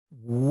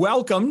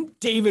Welcome,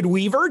 David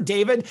Weaver.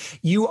 David,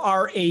 you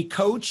are a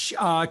coach,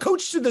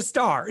 coach to the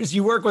stars.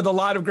 You work with a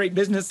lot of great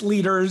business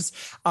leaders.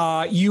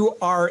 You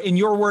are, in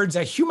your words,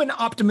 a human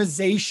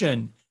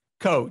optimization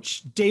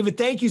coach. David,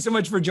 thank you so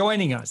much for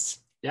joining us.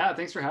 Yeah,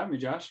 thanks for having me,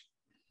 Josh.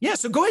 Yeah,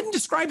 so go ahead and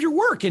describe your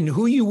work and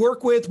who you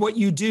work with, what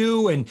you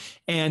do, and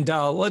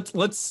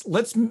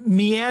let's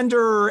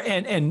meander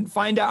and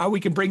find out how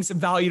we can bring some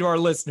value to our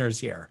listeners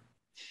here.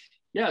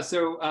 Yeah,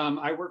 so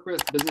I work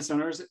with business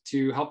owners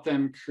to help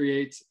them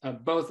create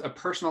both a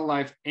personal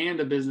life and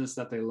a business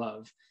that they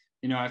love.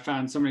 You know, I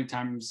found so many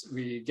times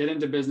we get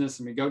into business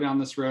and we go down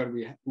this road,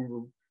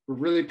 we're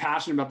really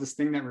passionate about this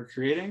thing that we're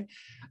creating.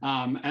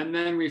 And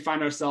then we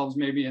find ourselves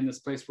maybe in this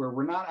place where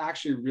we're not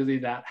actually really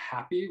that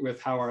happy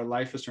with how our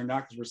life has turned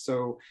out because we're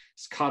so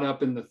caught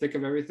up in the thick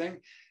of everything.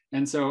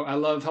 And so I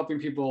love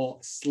helping people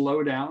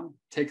slow down,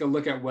 take a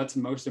look at what's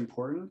most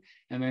important,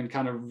 and then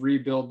kind of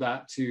rebuild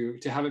that to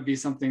have it be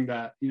something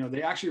that, you know,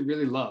 they actually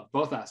really love,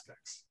 both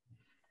aspects.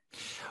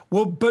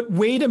 Well, but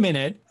wait a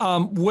minute.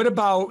 What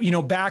about,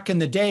 back in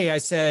the day, I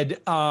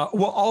said,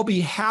 well, I'll be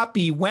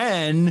happy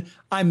when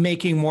I'm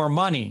making more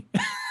money.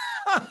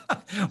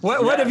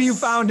 What have you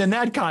found in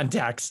that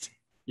context?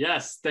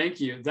 Yes,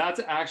 thank you. That's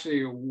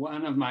actually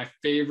one of my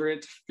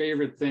favorite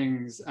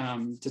things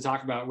to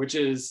talk about, which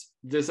is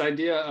this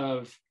idea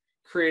of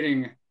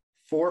creating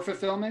for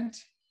fulfillment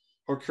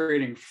or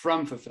creating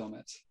from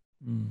fulfillment,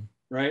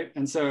 right?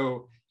 And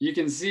so you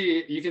can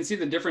see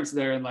the difference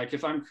there. And like,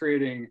 if I'm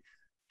creating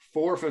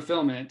for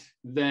fulfillment,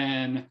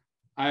 then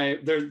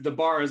the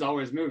bar is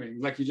always moving.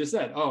 Like you just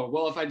said, oh,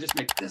 well, if I just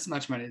make this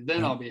much money,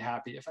 then I'll be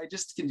happy. If I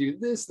just can do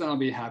this, then I'll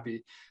be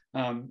happy.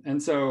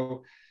 And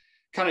so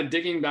kind of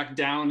digging back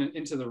down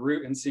into the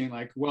root and seeing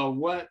like, well,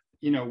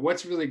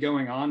 what's really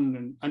going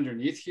on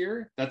underneath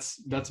here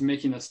that's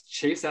making us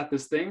chase at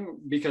this thing,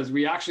 because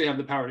we actually have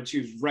the power to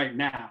choose right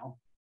now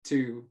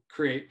to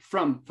create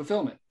from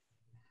fulfillment.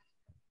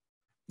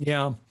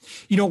 Yeah.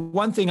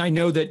 One thing I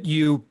know that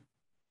you,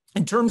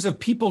 in terms of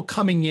people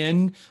coming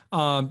in,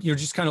 you're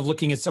just kind of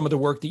looking at some of the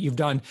work that you've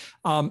done.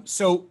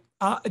 So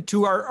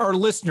to our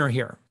listener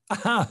here,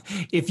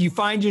 if you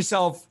find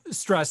yourself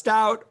stressed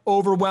out,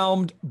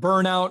 overwhelmed,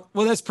 burnout,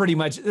 well, that's pretty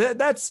much,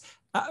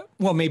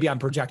 well, maybe I'm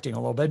projecting a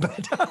little bit,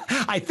 but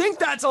I think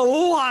that's a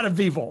lot of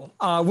people.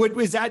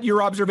 Is that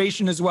your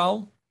observation as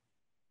well?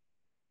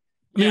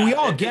 I mean, we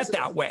all get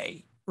that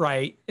way,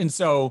 right? And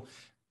so,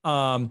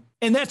 and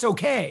that's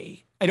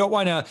okay. I don't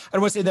want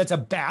to say that's a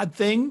bad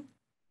thing,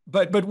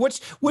 but what's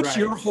right.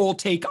 Your whole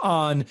take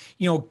on,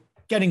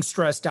 getting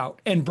stressed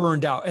out and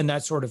burned out and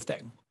that sort of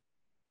thing?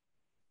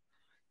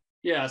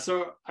 Yeah.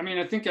 So, I mean,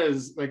 I think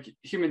as like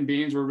human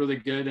beings, we're really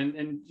good.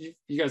 And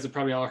you guys have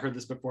probably all heard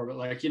this before, but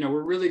like,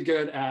 we're really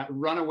good at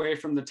run away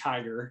from the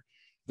tiger,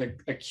 the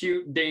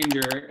acute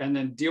danger, and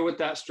then deal with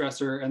that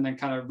stressor and then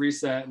kind of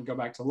reset and go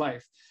back to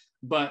life.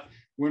 But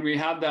when we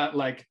have that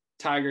like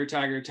tiger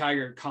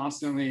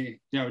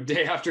constantly,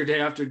 day after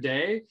day after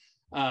day,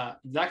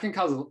 that can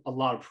cause a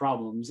lot of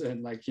problems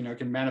and like,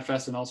 can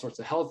manifest in all sorts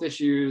of health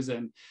issues.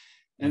 And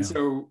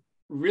so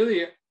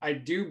really, I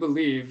do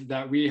believe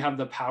that we have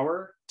the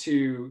power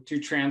to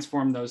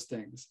transform those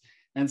things.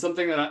 And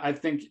something that I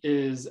think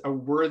is a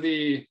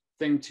worthy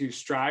thing to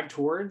strive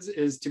towards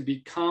is to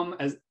become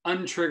as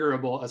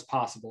untriggerable as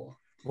possible.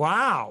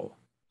 Wow.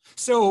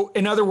 So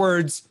in other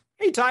words,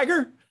 hey,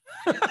 Tiger,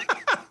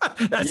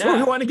 that's what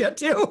we want to get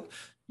to.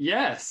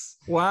 Yes.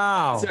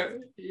 Wow.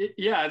 So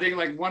yeah, I think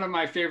like one of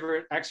my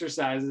favorite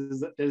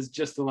exercises is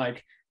just to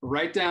like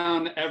write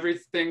down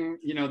everything,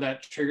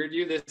 that triggered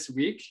you this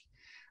week.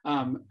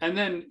 And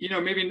then,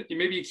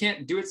 maybe you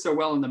can't do it so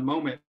well in the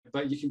moment,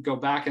 but you can go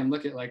back and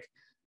look at like,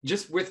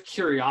 just with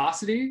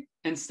curiosity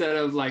instead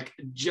of like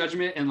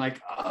judgment and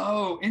like,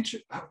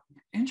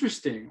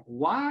 interesting.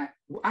 Why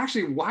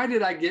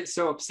did I get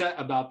so upset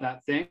about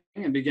that thing,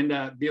 and begin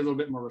to be a little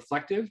bit more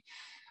reflective.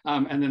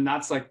 And then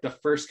that's like the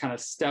first kind of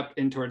step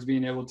in towards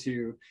being able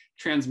to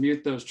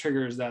transmute those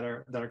triggers that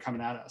are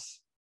coming at us.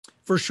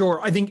 For sure.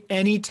 I think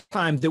any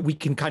time that we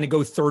can kind of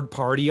go third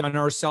party on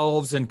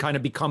ourselves and kind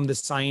of become the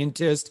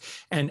scientist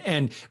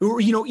and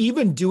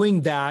even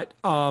doing that,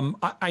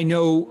 I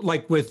know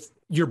like with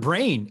your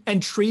brain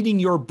and treating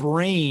your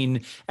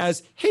brain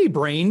as, hey,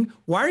 brain,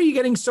 why are you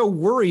getting so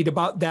worried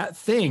about that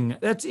thing?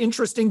 That's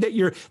interesting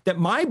that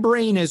my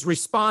brain is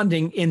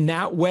responding in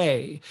that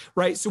way,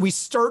 right? So we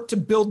start to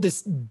build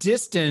this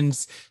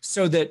distance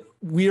so that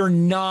we're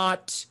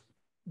not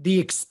the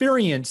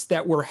experience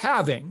that we're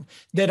having,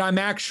 that I'm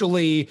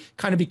actually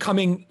kind of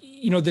becoming,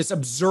 this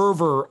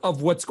observer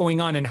of what's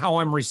going on and how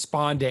I'm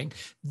responding.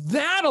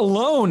 That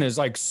alone is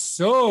like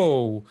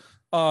so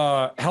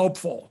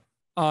helpful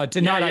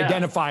to not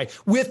identify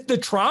with the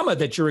trauma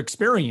that you're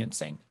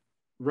experiencing.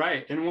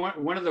 Right. And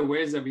one of the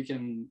ways that we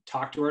can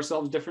talk to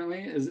ourselves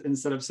differently is,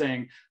 instead of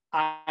saying,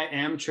 I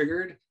am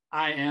triggered,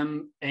 I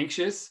am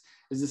anxious,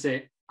 is to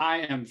say, I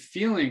am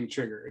feeling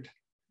triggered.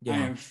 Yeah. I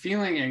am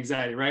feeling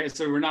anxiety, right?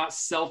 So we're not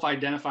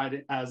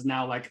self-identified as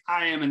now like,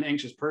 I am an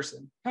anxious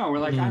person. No, we're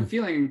like, I'm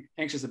feeling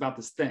anxious about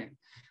this thing.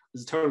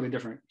 It's a totally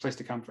different place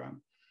to come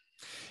from.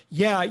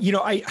 Yeah,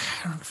 I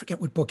don't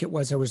forget what book it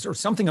was. Or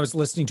something I was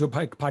listening to a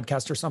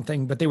podcast or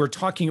something, but they were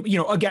talking,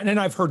 again, and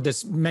I've heard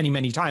this many,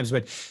 many times,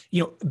 but,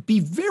 be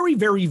very,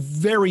 very,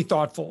 very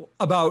thoughtful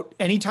about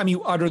anytime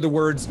you utter the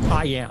words,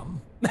 I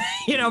am.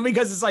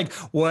 Because it's like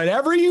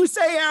whatever you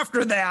say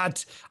after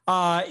that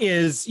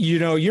is,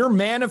 you're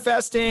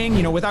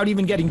manifesting, without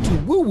even getting too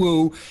woo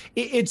woo.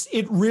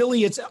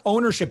 It's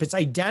ownership, it's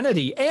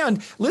identity.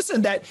 And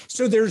listen,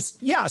 so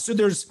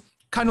there's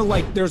kind of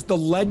like there's the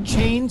lead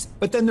chains,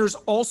 but then there's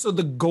also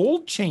the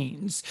gold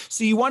chains.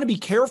 So you want to be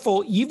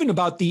careful even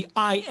about the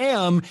I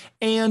am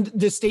and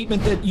the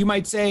statement that you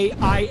might say,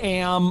 I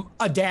am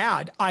a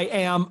dad, I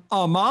am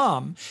a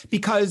mom,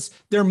 because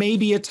there may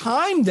be a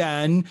time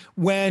then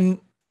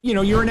when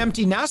you're an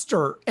empty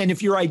nester. And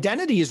if your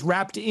identity is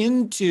wrapped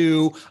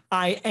into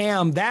I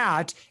am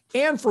that,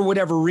 and for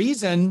whatever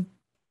reason,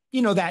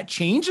 that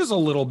changes a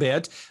little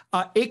bit,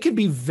 it could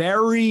be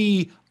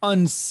very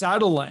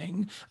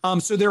unsettling.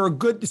 So there are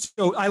good.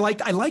 So I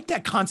like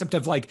that concept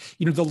of like,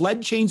 the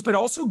lead chains, but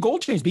also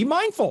gold chains. Be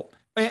mindful.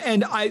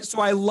 And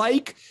I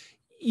like,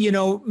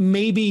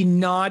 maybe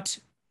not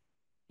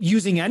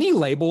using any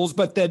labels,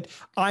 but that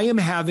I am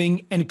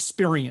having an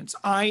experience.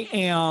 I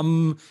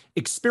am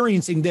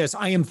experiencing this.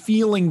 I am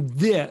feeling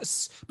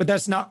this, but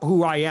that's not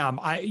who I am.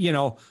 I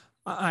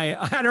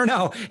don't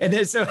know. And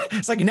then, so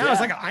it's like, now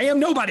it's like, I am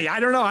nobody. I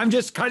don't know. I'm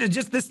just kind of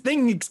just this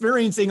thing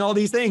experiencing all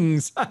these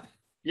things.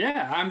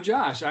 Yeah. I'm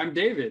Josh. I'm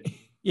David.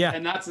 Yeah.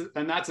 And that's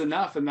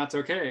enough. And that's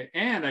okay.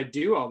 And I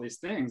do all these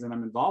things and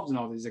I'm involved in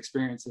all these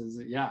experiences.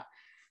 Yeah.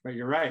 But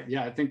you're right.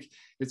 Yeah. I think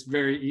it's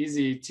very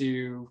easy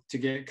to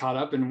get caught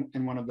up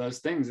in one of those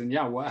things. And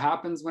yeah, what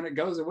happens when it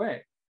goes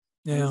away?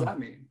 Yeah. What does that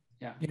mean?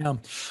 Yeah. Yeah.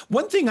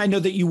 One thing I know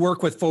that you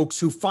work with folks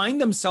who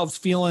find themselves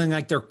feeling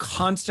like they're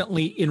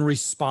constantly in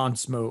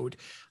response mode.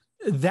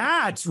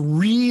 That's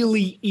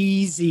really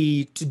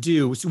easy to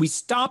do. So we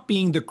stop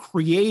being the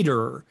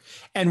creator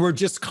and we're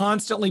just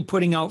constantly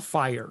putting out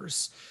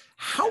fires.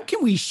 How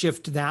can we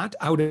shift that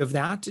out of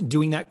that,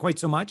 doing that quite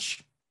so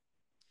much?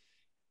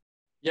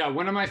 Yeah,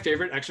 one of my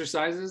favorite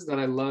exercises that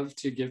I love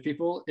to give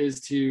people is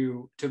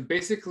to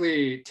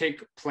basically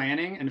take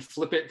planning and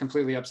flip it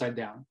completely upside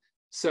down.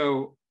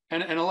 So,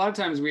 and a lot of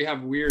times we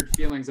have weird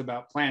feelings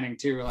about planning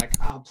too. We're like,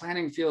 oh,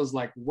 planning feels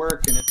like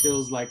work and it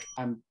feels like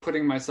I'm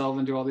putting myself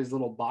into all these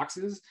little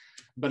boxes.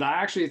 But I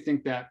actually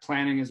think that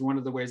planning is one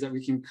of the ways that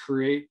we can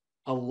create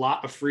a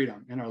lot of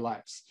freedom in our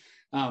lives.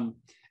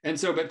 And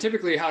so, but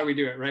typically how do we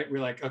do it, right? We're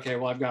like, okay,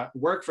 well, I've got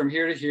work from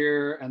here to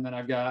here, and then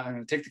I'm going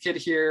to take the kid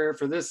here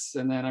for this,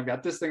 and then I've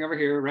got this thing over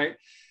here, right?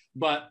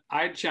 But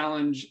I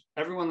challenge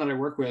everyone that I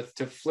work with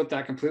to flip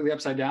that completely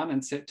upside down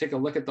and take a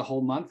look at the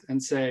whole month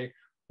and say,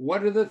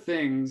 what are the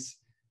things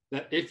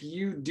that if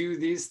you do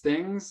these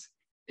things,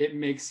 it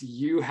makes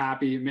you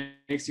happy, it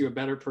makes you a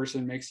better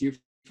person, makes you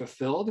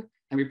fulfilled?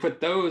 And we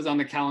put those on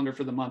the calendar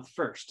for the month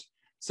first.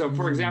 So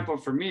for example,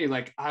 for me,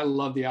 like I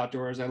love the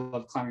outdoors, I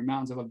love climbing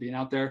mountains, I love being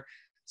out there.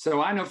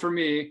 So I know for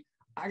me,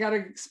 I got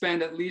to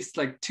spend at least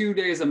like 2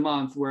 days a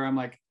month where I'm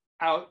like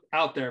out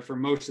there for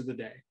most of the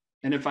day.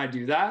 And if I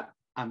do that,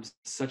 I'm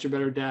such a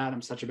better dad.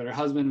 I'm such a better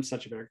husband. I'm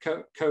such a better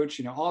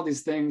coach, all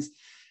these things.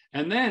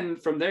 And then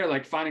from there,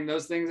 like finding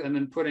those things and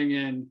then putting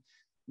in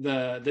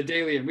the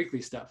daily and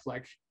weekly stuff,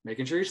 like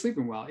making sure you're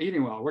sleeping well,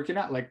 eating well, working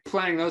out, like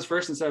planning those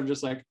first instead of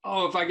just like,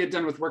 oh, if I get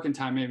done with working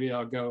time, maybe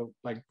I'll go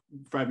like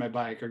ride my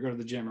bike or go to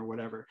the gym or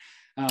whatever.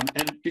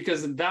 And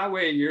because that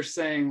way you're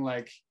saying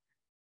like,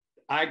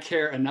 I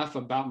care enough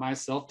about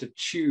myself to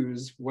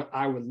choose what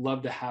I would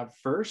love to have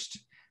first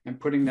and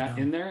putting that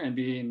in there and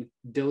being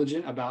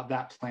diligent about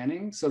that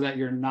planning so that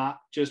you're not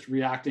just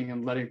reacting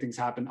and letting things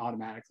happen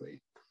automatically.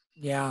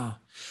 Yeah.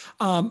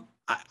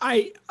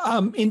 I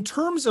in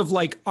terms of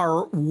like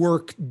our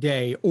work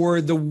day or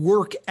the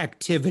work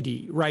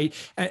activity, right?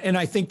 And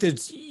I think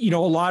that's, a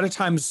lot of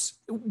times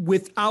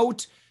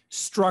without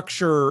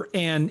structure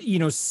and,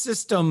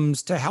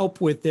 systems to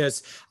help with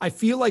this, I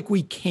feel like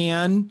we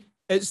can,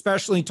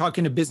 especially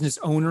talking to business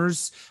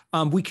owners,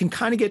 we can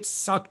kind of get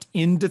sucked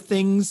into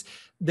things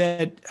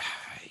that,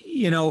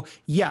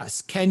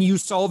 yes, can you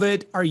solve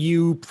it? Are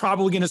you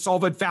probably going to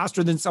solve it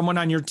faster than someone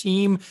on your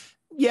team?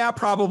 Yeah,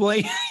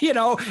 probably,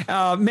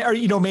 or,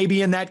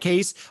 maybe in that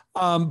case.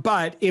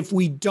 But if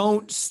we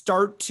don't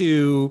start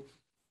to,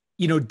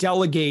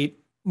 delegate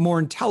more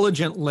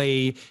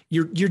intelligently,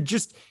 you're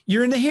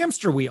in the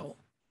hamster wheel.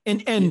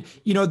 And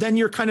then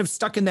you're kind of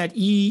stuck in that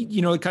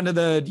kind of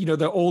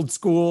the old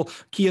school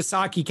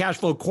Kiyosaki cash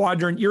flow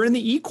quadrant. You're in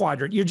the E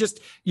quadrant. You're just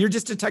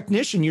a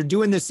technician. You're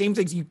doing the same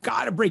things. You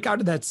got to break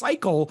out of that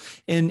cycle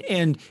and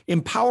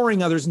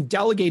empowering others and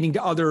delegating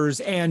to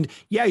others. And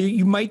yeah,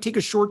 you might take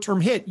a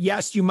short-term hit.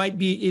 Yes, you might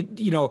be,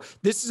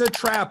 this is a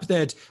trap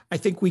that I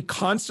think we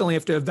constantly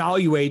have to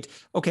evaluate.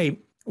 Okay,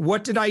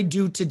 what did I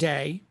do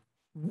today?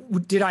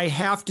 Did I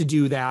have to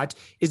do that?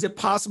 Is it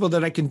possible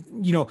that I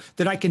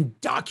can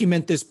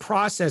document this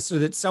process so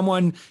that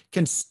someone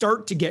can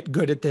start to get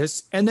good at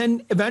this and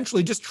then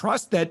eventually just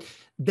trust that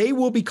they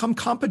will become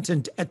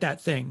competent at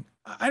that thing?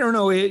 I don't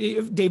know,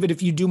 David,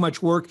 if you do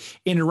much work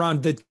in and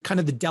around the kind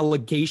of the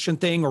delegation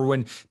thing, or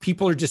when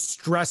people are just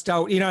stressed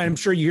out, I'm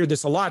sure you hear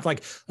this a lot,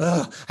 like,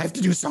 I have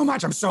to do so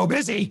much, I'm so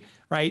busy,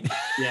 right?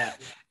 Yeah.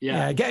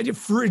 Yeah.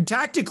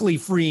 Tactically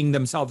freeing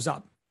themselves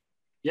up.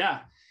 Yeah.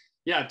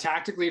 Yeah.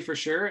 Tactically for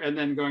sure. And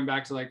then going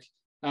back to like,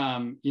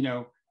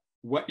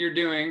 what you're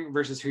doing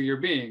versus who you're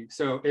being.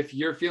 So if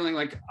you're feeling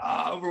like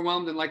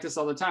overwhelmed and like this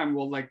all the time,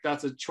 well, like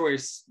that's a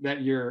choice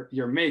that you're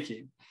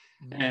making.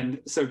 Mm-hmm. And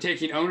so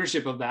taking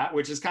ownership of that,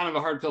 which is kind of a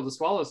hard pill to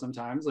swallow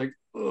sometimes, like,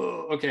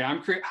 oh, okay,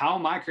 how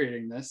am I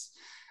creating this?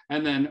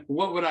 And then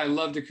what would I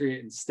love to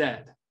create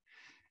instead?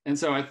 And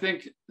so I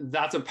think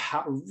that's a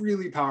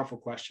really powerful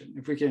question.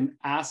 If we can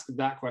ask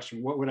that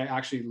question, what would I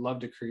actually love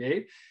to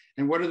create?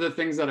 And what are the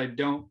things that I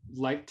don't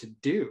like to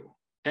do?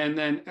 And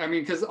then,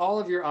 because all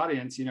of your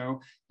audience,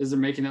 is they're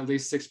making at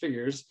least 6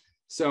 figures.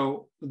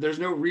 So there's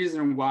no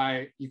reason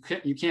why you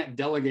can't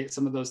delegate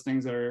some of those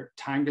things that are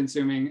time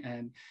consuming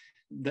and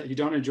that you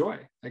don't enjoy.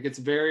 Like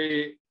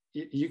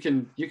you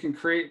can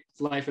create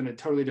life in a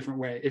totally different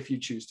way if you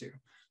choose to.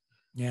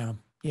 Yeah.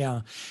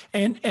 Yeah.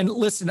 And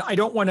listen, I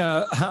don't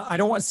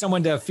want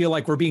someone to feel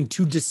like we're being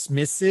too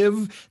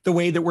dismissive the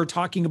way that we're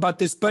talking about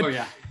this, but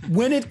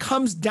when it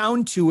comes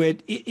down to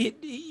it,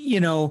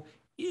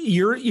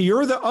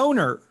 you're the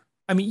owner.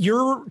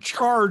 You're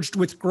charged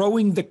with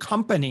growing the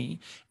company,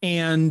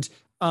 and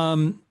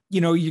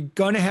you're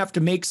going to have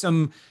to make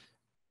some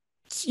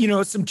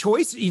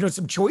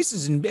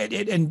choices, and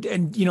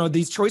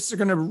these choices are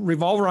going to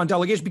revolve around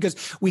delegation,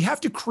 because we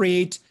have to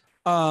create.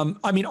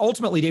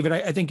 Ultimately, David,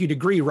 I think you'd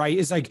agree, right?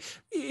 It's like,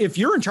 if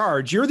you're in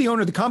charge, you're the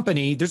owner of the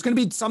company, there's going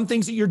to be some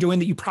things that you're doing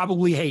that you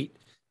probably hate.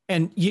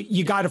 And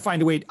you got to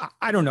find a way.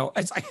 I don't know.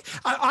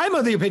 I'm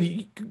of the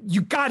opinion,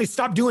 you got to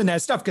stop doing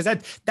that stuff, because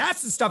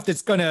that's the stuff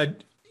that's going to,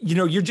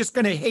 you're just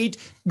going to hate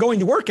going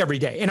to work every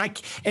day.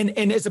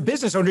 And as a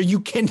business owner, you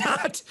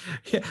cannot,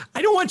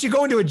 I don't want you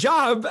going to a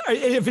job,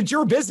 if it's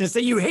your business,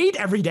 that you hate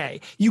every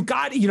day. You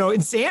got,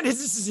 this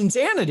is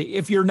insanity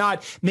if you're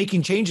not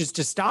making changes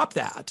to stop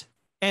that.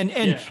 And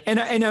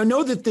I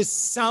know that this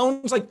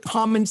sounds like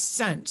common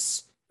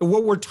sense,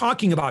 what we're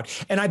talking about.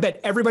 And I bet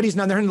everybody's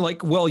on their hand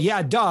like, well,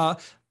 yeah, duh.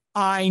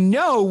 I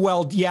know,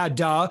 well, yeah,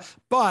 duh.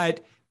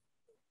 But,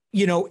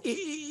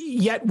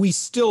 yet we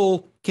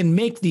still can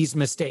make these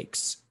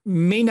mistakes.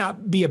 May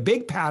not be a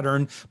big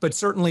pattern, but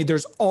certainly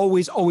there's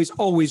always, always,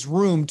 always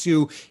room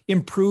to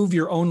improve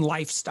your own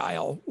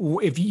lifestyle.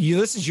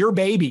 This is your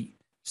baby.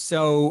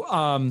 So,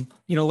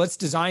 let's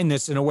design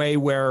this in a way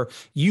where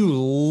you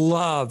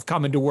love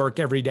coming to work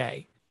every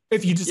day.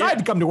 If you decide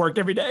to come to work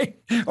every day,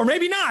 or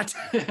maybe not.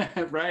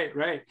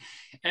 Right.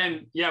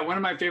 And one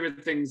of my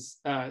favorite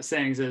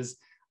sayings is,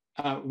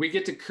 we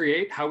get to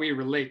create how we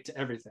relate to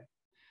everything.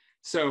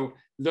 So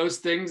those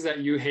things that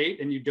you hate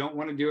and you don't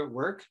want to do at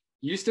work,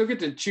 you still get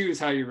to choose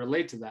how you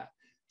relate to that.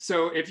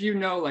 So if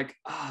like,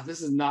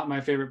 this is not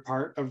my favorite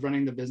part of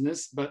running the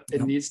business, but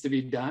it needs to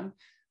be done,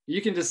 you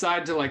can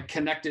decide to like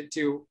connect it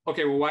to,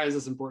 okay, well, why is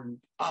this important?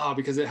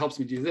 Because it helps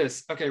me do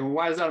this. Okay, well,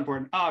 why is that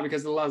important?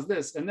 Because it allows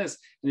this and this.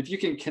 And if you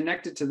can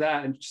connect it to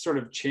that and sort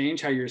of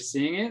change how you're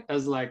seeing it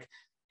as like,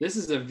 this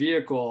is a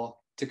vehicle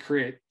to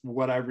create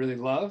what I really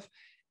love.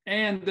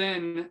 And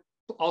then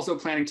also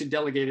planning to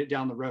delegate it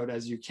down the road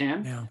as you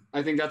can. Yeah.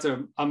 I think that's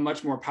a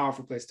much more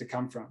powerful place to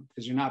come from,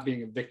 because you're not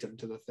being a victim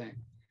to the thing.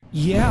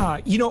 Yeah.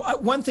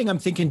 One thing I'm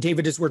thinking,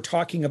 David, as we're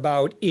talking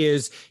about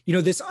is,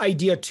 this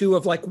idea too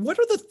of like, what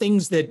are the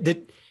things that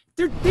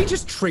they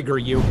just trigger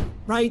you,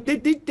 right?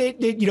 Maybe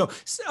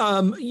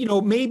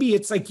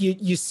it's like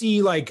you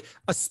see like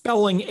a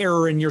spelling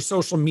error in your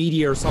social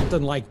media or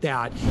something like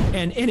that.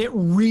 And it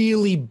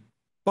really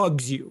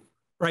bugs you,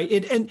 right?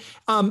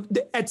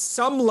 At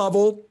some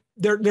level,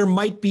 there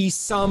might be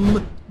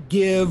some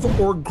give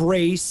or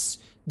grace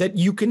that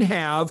you can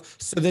have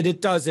so that it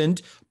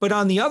doesn't. But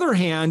on the other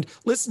hand,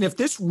 listen, if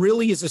this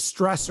really is a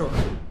stressor,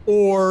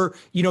 or,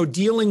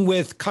 dealing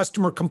with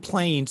customer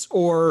complaints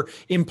or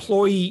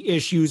employee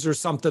issues or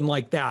something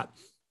like that.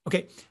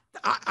 Okay.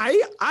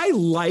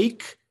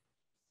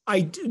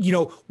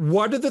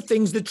 What are the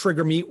things that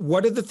trigger me?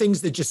 What are the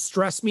things that just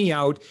stress me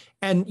out?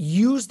 And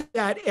use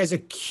that as a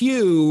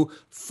cue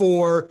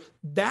for,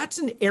 that's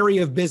an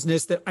area of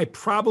business that I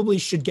probably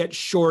should get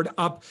shored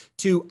up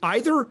to,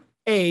 either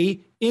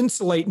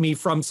insulate me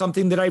from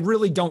something that I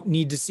really don't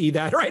need to see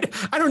that, right?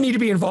 I don't need to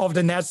be involved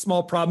in that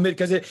small problem,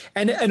 because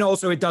and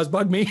also it does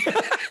bug me,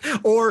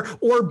 or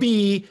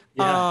B,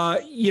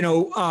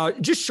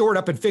 just shore it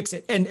up and fix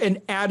it,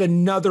 and add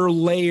another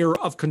layer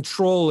of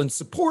control and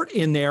support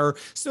in there,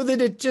 so that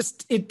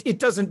it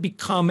doesn't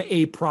become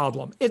a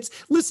problem.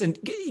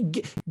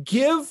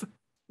 Give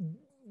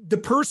the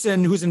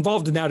person who's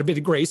involved in that a bit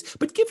of grace,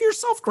 but give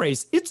yourself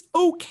grace. It's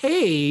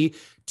okay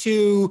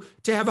to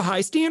have a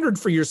high standard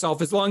for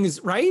yourself, as long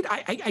as, right?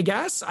 I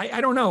guess, I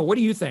don't know. What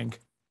do you think?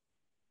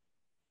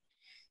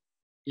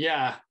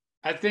 Yeah,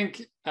 I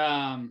think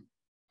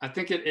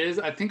it is.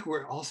 I think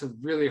we're also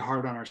really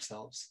hard on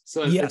ourselves.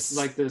 So it's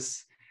like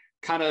this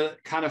kind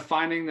of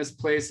finding this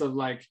place of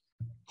like,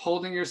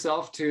 holding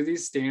yourself to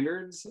these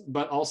standards,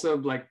 but also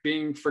like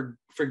being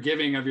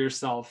forgiving of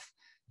yourself,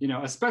 you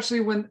know,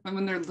 especially when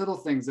they're little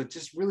things that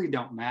just really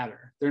don't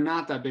matter. They're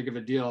not that big of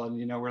a deal. And,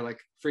 you know, we're like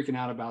freaking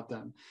out about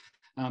them.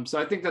 So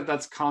I think that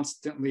that's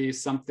constantly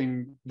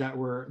something that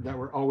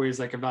we're always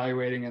like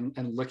evaluating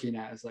and looking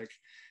at, is like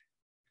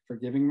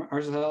forgiving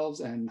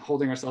ourselves and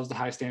holding ourselves to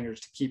high standards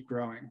to keep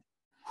growing.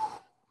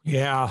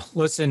 Yeah,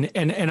 listen,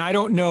 and I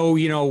don't know,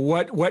 you know,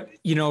 what,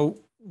 you know,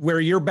 where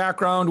your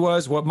background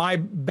was, what my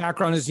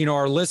background is, you know,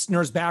 our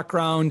listeners'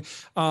 background.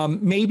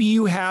 Maybe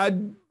you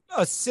had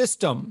a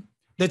system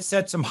that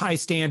set some high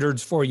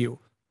standards for you.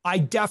 I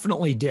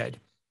definitely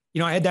did. You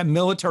know, I had that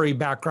military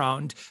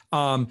background,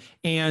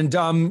 and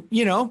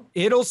you know,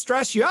 it'll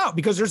stress you out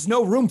because there's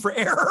no room for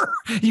error.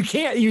 You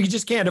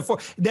just can't afford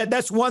that.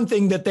 That's one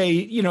thing that they,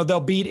 you know, they'll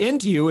beat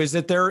into you, is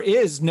that there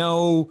is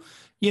no,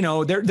 you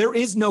know, there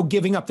is no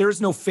giving up. There is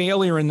no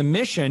failure in the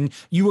mission.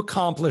 You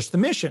accomplish the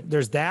mission.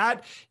 There's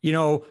that. You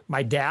know,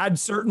 my dad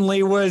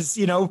certainly was,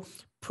 you know,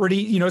 pretty,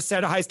 you know,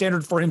 set a high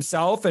standard for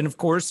himself, and of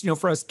course, you know,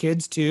 for us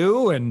kids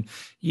too. And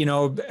you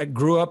know, I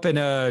grew up in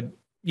a,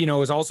 you know,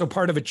 was also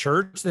part of a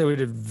church that would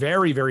have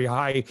very, very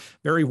high,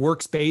 very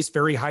workspace,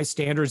 very high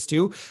standards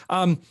too.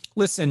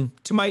 Listen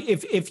to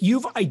if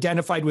you've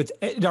identified with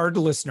our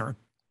listener,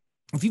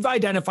 if you've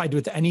identified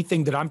with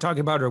anything that I'm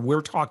talking about or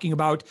we're talking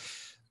about,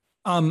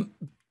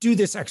 do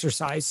this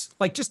exercise.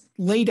 Like, just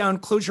lay down,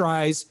 close your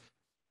eyes,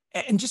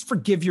 and just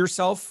forgive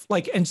yourself.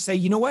 Like, and say,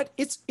 you know what?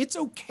 It's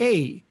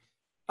okay.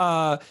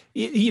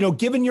 You know,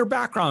 given your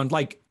background,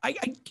 like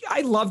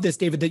I love this,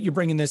 David, that you're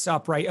bringing this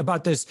up, right?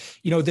 About this,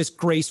 you know, this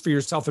grace for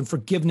yourself and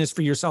forgiveness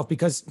for yourself,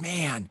 because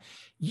man,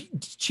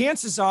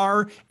 chances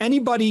are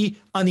anybody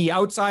on the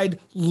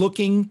outside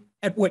looking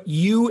at what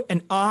you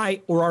and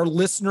I or our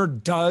listener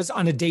does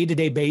on a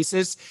day-to-day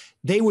basis,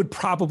 they would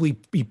probably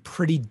be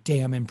pretty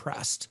damn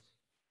impressed.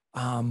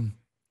 And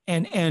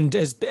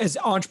as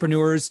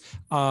entrepreneurs,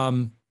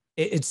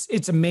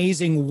 it's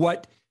amazing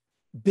what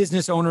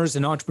business owners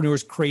and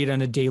entrepreneurs create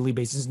on a daily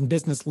basis, and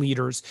business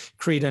leaders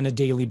create on a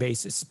daily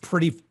basis.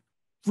 Pretty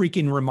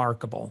freaking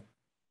remarkable.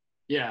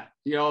 Yeah,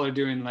 y'all are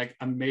doing like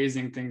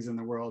amazing things in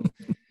the world.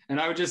 And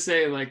I would just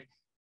say, like,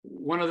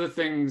 one of the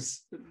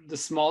things, the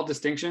small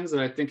distinctions that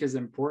I think is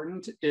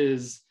important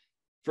is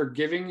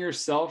forgiving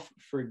yourself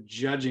for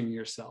judging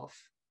yourself,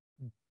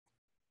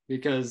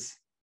 because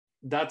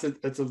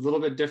it's a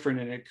little bit different,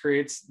 and it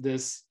creates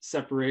this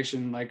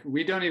separation. Like,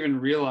 we don't even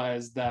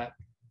realize that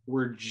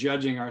we're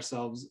judging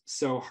ourselves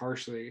so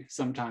harshly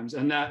sometimes.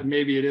 And that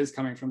maybe it is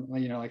coming from,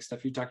 you know, like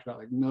stuff you talked about,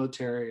 like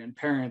military and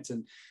parents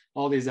and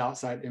all these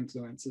outside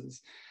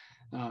influences.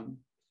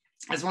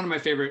 That's one of my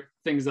favorite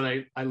things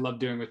that I love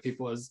doing with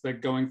people, is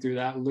like going through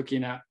that,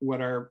 looking at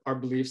what our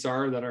beliefs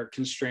are that are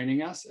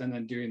constraining us, and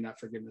then doing that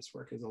forgiveness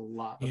work is a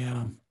lot of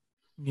fun.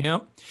 Yeah.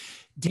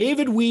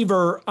 David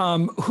Weaver,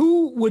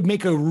 who would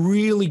make a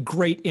really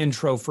great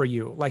intro for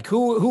you? Like,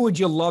 who would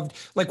you love?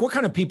 Like, what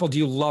kind of people do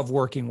you love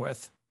working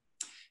with?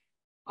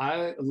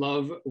 I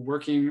love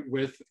working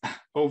with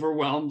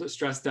overwhelmed,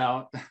 stressed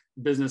out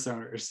business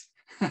owners.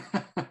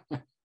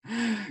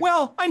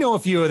 Well, I know a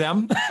few of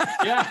them.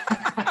 Yeah.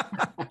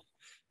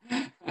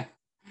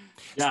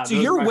 Yeah. So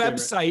your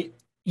website,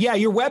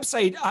 your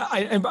website,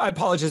 I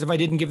apologize if I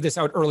didn't give this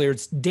out earlier.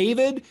 It's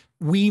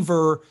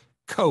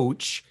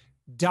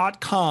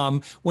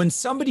davidweavercoach.com. When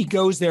somebody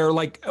goes there,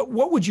 like,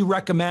 what would you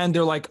recommend?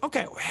 They're like,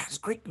 okay, it's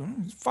great,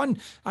 it's fun.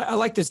 I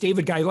like this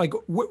David guy. Like,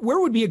 where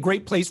would be a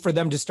great place for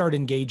them to start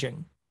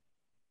engaging?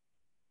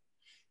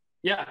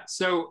 Yeah.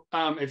 So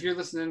if you're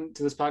listening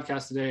to this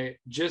podcast today,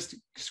 just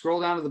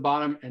scroll down to the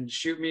bottom and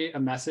shoot me a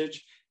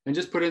message, and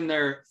just put in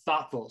there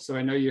thoughtful, so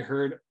I know you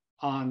heard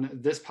on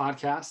this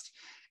podcast.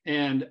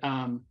 And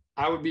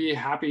I would be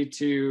happy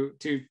to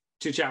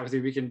chat with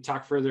you. We can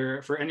talk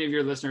further. For any of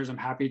your listeners, I'm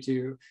happy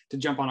to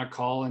jump on a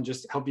call and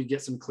just help you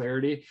get some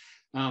clarity.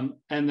 And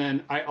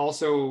then I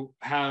also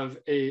have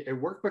a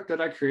workbook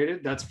that I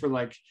created that's for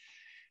like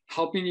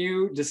helping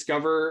you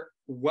discover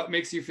what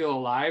makes you feel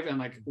alive, and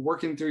like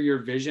working through your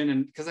vision.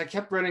 And because I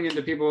kept running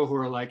into people who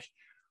are like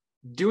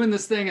doing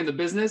this thing in the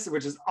business,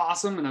 which is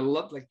awesome, and I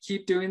love, like,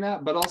 keep doing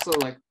that, but also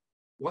like,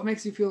 what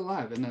makes you feel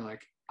alive? And they're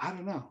like, I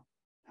don't know.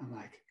 I'm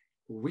like,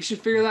 we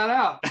should figure that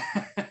out.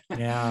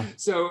 Yeah.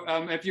 So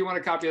if you want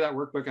a copy of that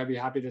workbook, I'd be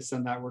happy to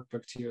send that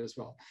workbook to you as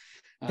well.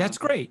 That's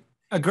great.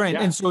 Great.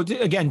 Yeah. And so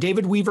again,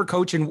 David Weaver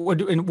Coach, and what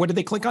did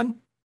they click on?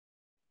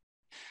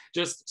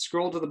 Just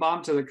scroll to the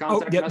bottom to the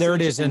contact message. There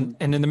it is. And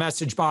in the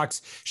message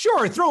box,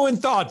 sure, throw in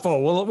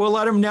thoughtful. We'll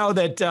let them know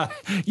that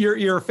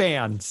you're a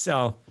fan.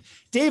 So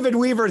David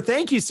Weaver,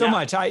 thank you so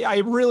much. I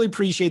really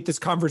appreciate this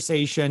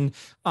conversation.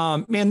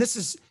 Man, this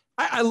is,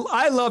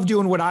 I love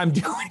doing what I'm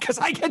doing, because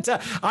I get to,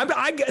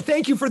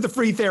 thank you for the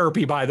free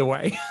therapy, by the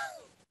way.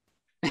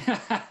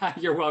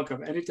 You're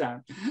welcome.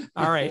 Anytime.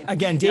 All right.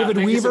 Again, David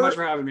Weaver. Thank you so much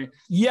for having me.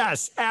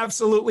 Yes,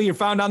 absolutely. You're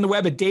found on the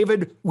web at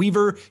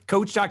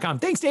davidweavercoach.com.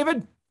 Thanks,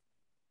 David.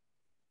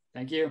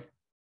 Thank you.